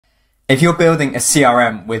If you're building a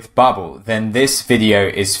CRM with Bubble, then this video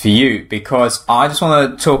is for you, because I just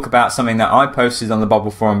want to talk about something that I posted on the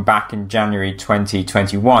Bubble forum back in January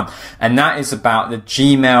 2021, and that is about the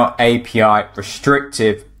Gmail API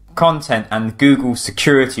restrictive content and Google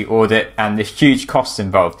security audit and the huge costs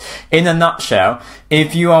involved. In a nutshell,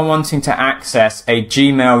 if you are wanting to access a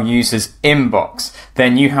Gmail user's inbox,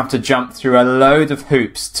 then you have to jump through a load of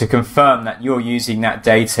hoops to confirm that you're using that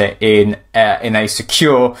data in a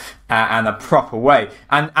secure and a proper way.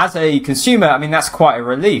 And as a consumer, I mean, that's quite a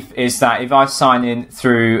relief, is that if I sign in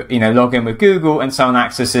through, log in with Google and someone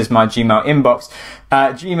accesses my Gmail inbox,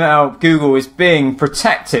 Google is being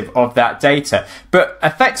protective of that data. But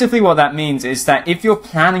effectively what that means is that if you're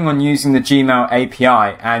planning on using the Gmail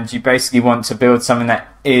API and you basically want to build something that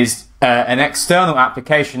is an external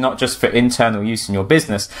application, not just for internal use in your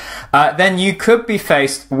business, then you could be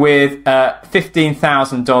faced with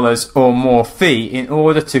 $15,000 or more fee in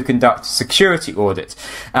order to conduct a security audit.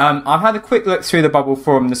 I've had a quick look through the Bubble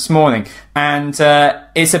forum this morning, and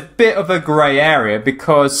it's a bit of a grey area,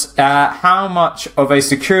 because how much of a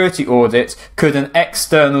security audit could an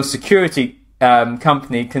external security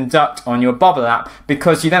company conduct on your Bubble app,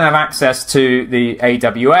 because you don't have access to the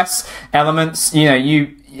AWS elements.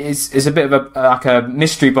 It's a bit of like a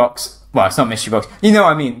mystery box. Well, it's not mystery box. You know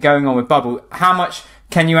what I mean, going on with Bubble. How much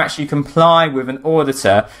can you actually comply with an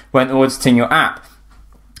auditor when auditing your app?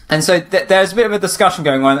 And so there's a bit of a discussion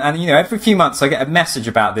going on, and every few months I get a message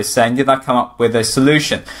about this saying, did I come up with a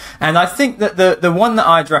solution? And I think that the one that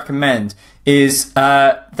I'd recommend is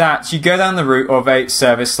that you go down the route of a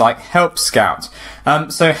service like Help Scout.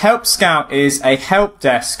 So Help Scout is a help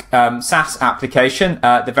desk SaaS application.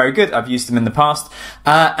 They're very good. I've used them in the past.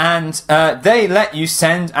 And they let you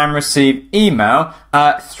send and receive email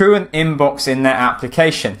through an inbox in their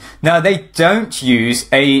application. Now, they don't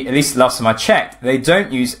use at least the last time I checked, they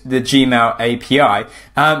don't use the Gmail API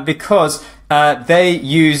because they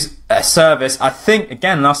use a service. I think,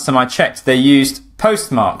 again, last time I checked, they used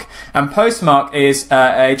Postmark, and Postmark is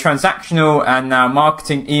a transactional and now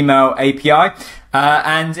marketing email API,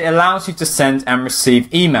 and it allows you to send and receive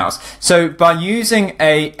emails. So by using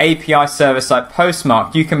a API service like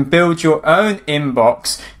Postmark, you can build your own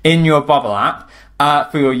inbox in your Bubble app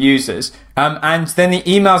for your users, and then the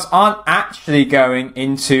emails aren't actually going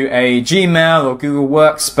into a Gmail or Google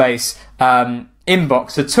Workspace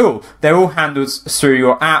inbox at all. They're all handled through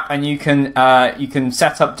your app, and you can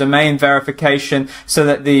set up domain verification so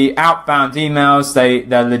that the outbound emails,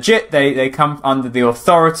 they're legit, they come under the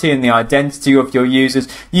authority and the identity of your users.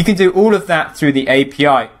 You can do all of that through the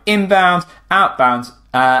API, inbound, outbound,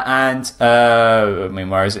 and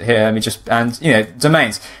where is it here? Let me just,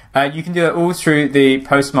 domains. You can do it all through the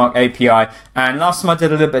Postmark API. And last time I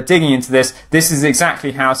did a little bit of digging into this is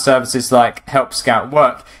exactly how services like Help Scout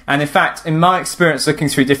work. And in fact, in my experience looking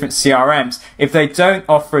through different CRMs, if they don't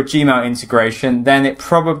offer a Gmail integration, then it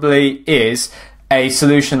probably is a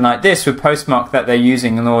solution like this with Postmark that they're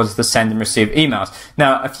using in order to send and receive emails.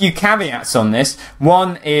 Now, a few caveats on this.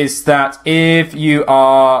 One is that if you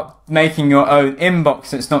are making your own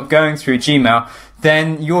inbox and it's not going through Gmail,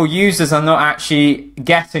 then your users are not actually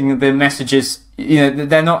getting the messages.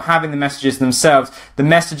 They're not having the messages themselves. The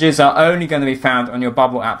messages are only going to be found on your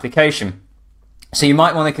Bubble application. So you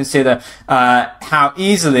might want to consider how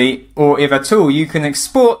easily, or if at all, you can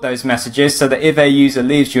export those messages so that if a user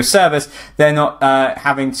leaves your service, they're not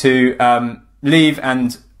having to leave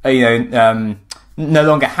and no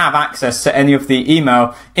longer have access to any of the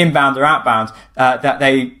email, inbound or outbound, that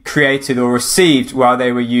they created or received while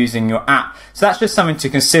they were using your app. So that's just something to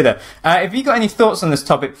consider. If you've got any thoughts on this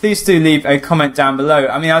topic, please do leave a comment down below.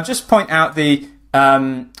 I mean, I'll just point out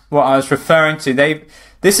what I was referring to.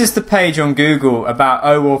 This is the page on Google about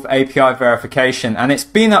OAuth API verification, and it's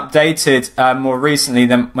been updated more recently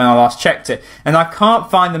than when I last checked it. And I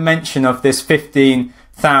can't find the mention of this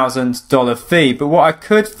 $15,000 fee, but what I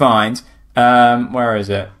could find, where is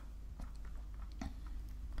it?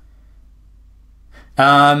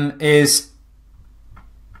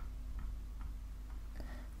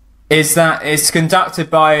 Is that it's conducted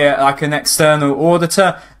by like an external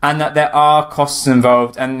auditor, and that there are costs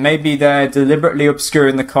involved, and maybe they're deliberately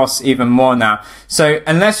obscuring the costs even more now. So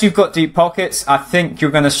unless you've got deep pockets, I think you're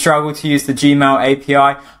going to struggle to use the Gmail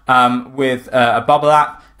API with a Bubble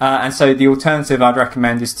app, and so the alternative I'd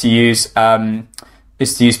recommend is to use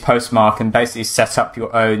Postmark and basically set up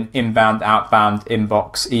your own inbound, outbound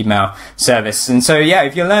inbox email service. And so, yeah,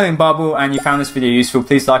 if you're learning Bubble and you found this video useful,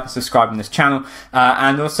 please like and subscribe on this channel.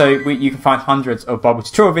 And also, you can find hundreds of Bubble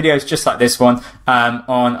tutorial videos just like this one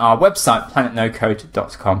on our website,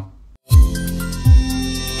 planetnocode.com.